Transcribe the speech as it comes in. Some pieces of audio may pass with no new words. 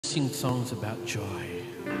sing songs about joy,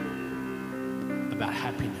 about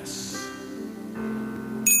happiness.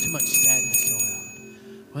 Too much sadness around.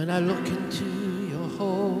 When I look into your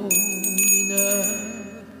holiness,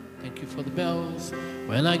 thank you for the bells.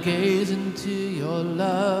 When I gaze into your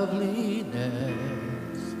loveliness,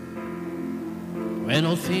 when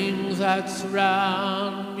all things that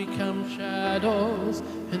surround become shadows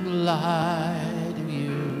in the light of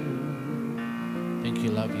you. Thank you,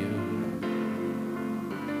 love you.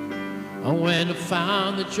 And when I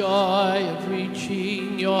found the joy of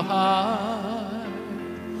reaching your heart,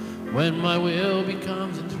 when my will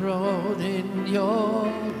becomes enthroned in your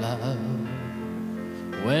love,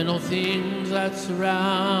 when all things that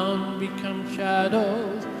surround become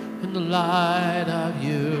shadows in the light of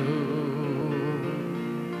you,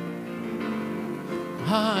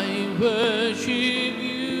 I worship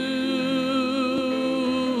you,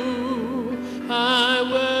 I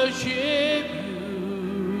worship you.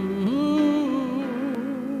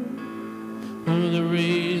 The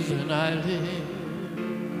reason I live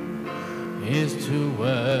is to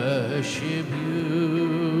worship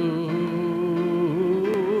you.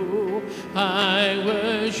 I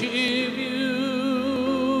worship you.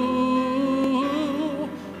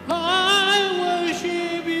 I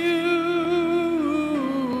worship you.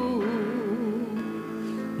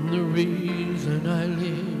 The reason I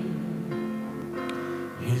live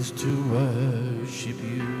is to worship you.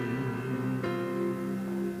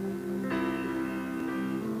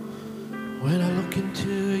 When I look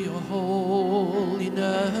into your holiness,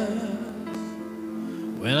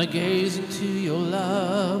 when I gaze into your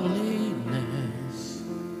loveliness,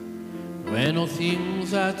 when all things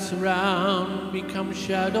that surround become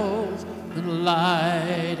shadows in the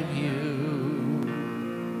light of you,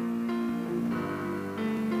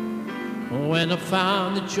 when I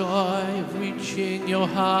found the joy of reaching your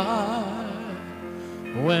heart,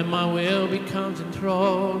 when my will becomes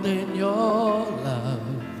enthroned in your love,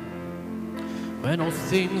 when all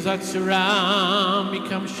things that surround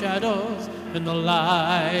become shadows in the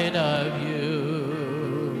light of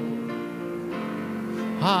you,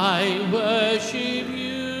 I worship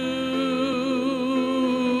you,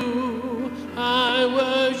 I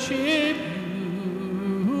worship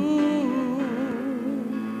you.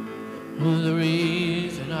 The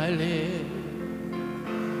reason I live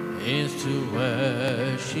is to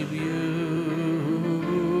worship you.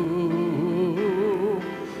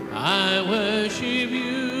 I worship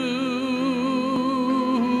you,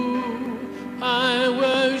 I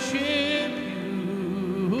worship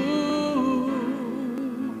you.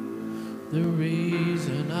 The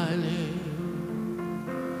reason I live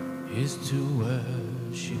is to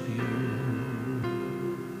worship you.